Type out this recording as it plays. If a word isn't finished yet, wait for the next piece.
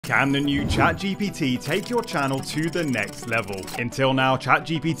Can the new ChatGPT take your channel to the next level? Until now,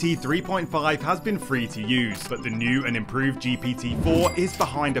 ChatGPT 3.5 has been free to use, but the new and improved GPT-4 is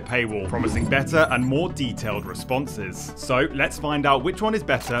behind a paywall, promising better and more detailed responses. So let's find out which one is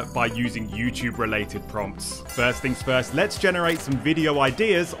better by using YouTube-related prompts. First things first, let's generate some video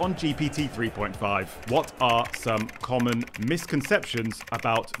ideas on GPT 3.5. What are some common misconceptions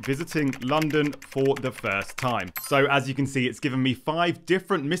about visiting London for the first time? So as you can see, it's given me 5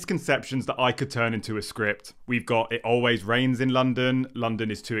 different misconceptions that I could turn into a script. We've got it always rains in London,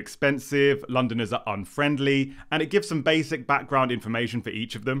 London is too expensive, Londoners are unfriendly, and it gives some basic background information for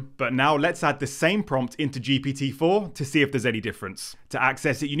each of them. But now let's add the same prompt into GPT-4 to see if there's any difference. To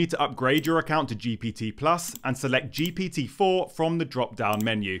access it, you need to upgrade your account to GPT Plus and select GPT-4 from the drop-down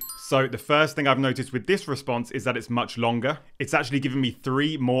menu. So the first thing I've noticed with this response is that it's much longer. It's actually given me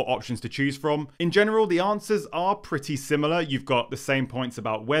 3 more options to choose from. In general, the answers are pretty similar. You've got the same points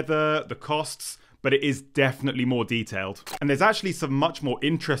about weather, the costs, but it is definitely more detailed. And there's actually some much more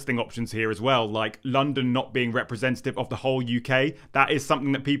interesting options here as well, like London not being representative of the whole UK. That is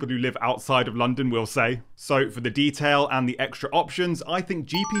something that people who live outside of London will say. So for the detail and the extra options, I think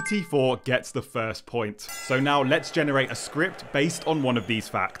GPT-4 gets the first point. So now let's generate a script based on one of these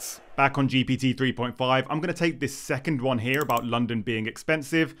facts. Back on GPT 3.5, I'm going to take this second one here about London being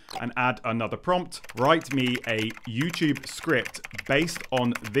expensive and add another prompt. Write me a YouTube script based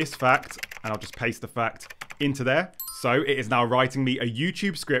on this fact, and I'll just paste the fact into there. So it is now writing me a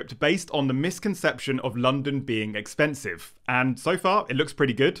YouTube script based on the misconception of London being expensive. And so far, it looks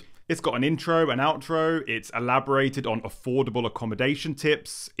pretty good. It's got an intro, an outro, it's elaborated on affordable accommodation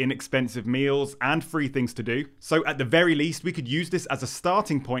tips, inexpensive meals, and free things to do. So at the very least, we could use this as a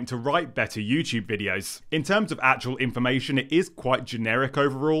starting point to write better YouTube videos. In terms of actual information, it is quite generic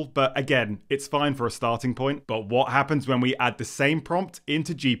overall, but again, it's fine for a starting point. But what happens when we add the same prompt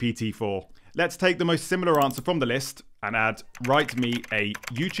into GPT-4? Let's take the most similar answer from the list and add, write me a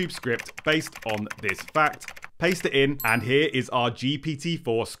YouTube script based on this fact. Paste it in, and here is our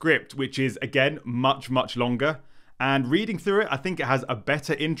GPT-4 script, which is, again, much longer. And reading through it, I think it has a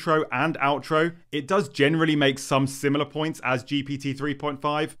better intro and outro. It does generally make some similar points as GPT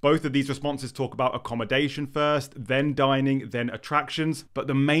 3.5. Both of these responses talk about accommodation first, then dining, then attractions. But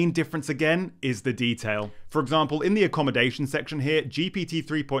the main difference, again, is the detail. For example, in the accommodation section here, GPT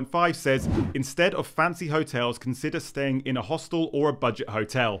 3.5 says, instead of fancy hotels, consider staying in a hostel or a budget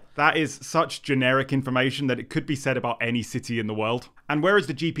hotel. That is such generic information that it could be said about any city in the world. And whereas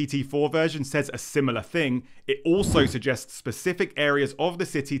the GPT-4 version says a similar thing, it also suggests specific areas of the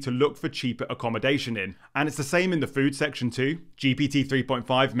city to look for cheaper accommodation in. And it's the same in the food section too. GPT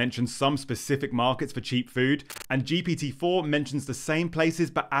 3.5 mentions some specific markets for cheap food, and GPT-4 mentions the same places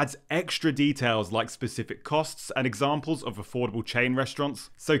but adds extra details like specific costs and examples of affordable chain restaurants.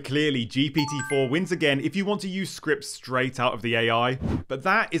 So clearly GPT-4 wins again if you want to use scripts straight out of the AI, but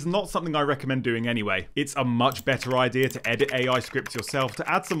that is not something I recommend doing anyway. It's a much better idea to edit AI scripts yourself to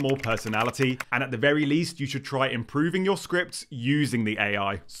add some more personality, and at the very least you should try improving your scripts using the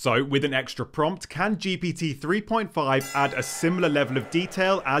AI. So with an extra prompt, can GPT 3.5 add a similar level of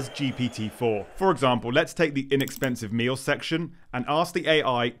detail as GPT-4? For example, let's take the inexpensive meals section and ask the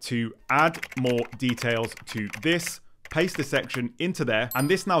AI to add more details to this. Paste the section into there, and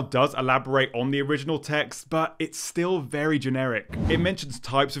this now does elaborate on the original text, but it's still very generic. It mentions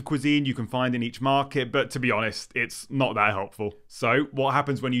types of cuisine you can find in each market, but to be honest, it's not that helpful. So what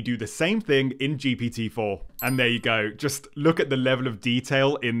happens when you do the same thing in GPT-4? And there you go, just look at the level of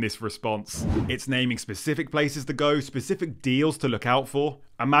detail in this response. It's naming specific places to go, specific deals to look out for.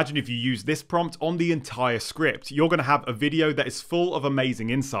 Imagine if you use this prompt on the entire script. You're going to have a video that is full of amazing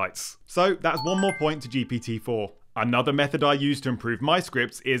insights. So that's one more point to GPT-4. Another method I use to improve my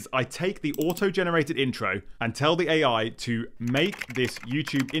scripts is I take the auto-generated intro and tell the AI to make this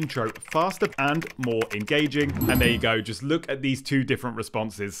YouTube intro faster and more engaging. And there you go, just look at these 2 different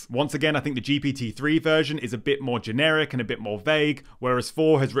responses. Once again, I think the GPT-3 version is a bit more generic and a bit more vague, whereas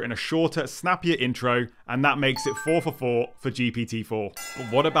 4 has written a shorter, snappier intro, and that makes it 4 for 4 for GPT-4.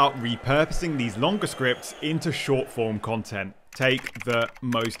 But what about repurposing these longer scripts into short-form content? Take the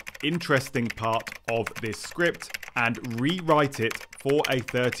most interesting part of this script and rewrite it for a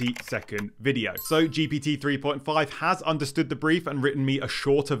 30-second video. So GPT 3.5 has understood the brief and written me a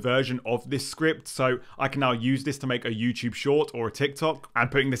shorter version of this script, so I can now use this to make a YouTube short or a TikTok.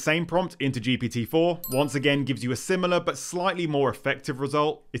 And putting the same prompt into GPT-4 once again gives you a similar but slightly more effective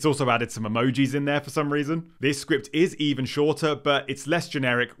result. It's also added some emojis in there for some reason. This script is even shorter, but it's less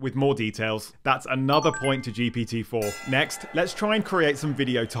generic with more details. That's another point to GPT-4. Next, let's try and create some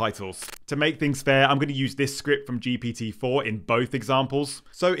video titles. To make things fair, I'm going to use this script from GPT-4 in both examples. examples.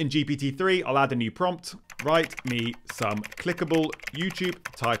 So in GPT-3, I'll add a new prompt. Write me some clickable YouTube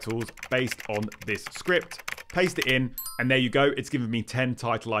titles based on this script. Paste it in, and there you go. It's given me 10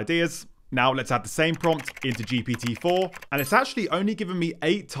 title ideas. Now let's add the same prompt into GPT-4, and it's actually only given me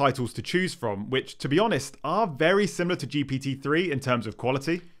 8 titles to choose from, which, to be honest, are very similar to GPT-3 in terms of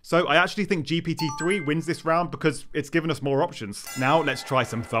quality. So I actually think GPT-3 wins this round because it's given us more options. Now let's try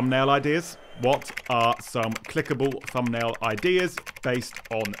some thumbnail ideas. What are some clickable thumbnail ideas based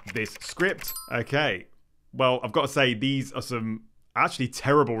on this script? Okay, well, I've got to say these are some actually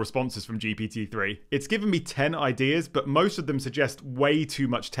terrible responses from GPT-3. It's given me 10 ideas, but most of them suggest way too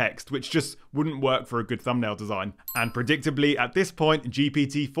much text, which just wouldn't work for a good thumbnail design. And predictably, at this point,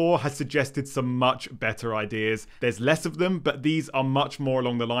 GPT-4 has suggested some much better ideas. There's less of them, but these are much more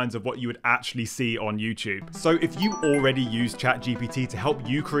along the lines of what you would actually see on YouTube. So if you already use ChatGPT to help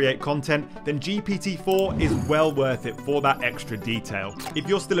you create content, then GPT-4 is well worth it for that extra detail. If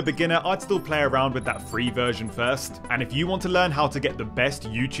you're still a beginner, I'd still play around with that free version first. And if you want to learn how to get the best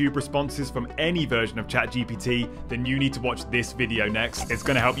YouTube responses from any version of ChatGPT, then you need to watch this video next. It's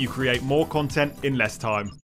going to help you create more content in less time.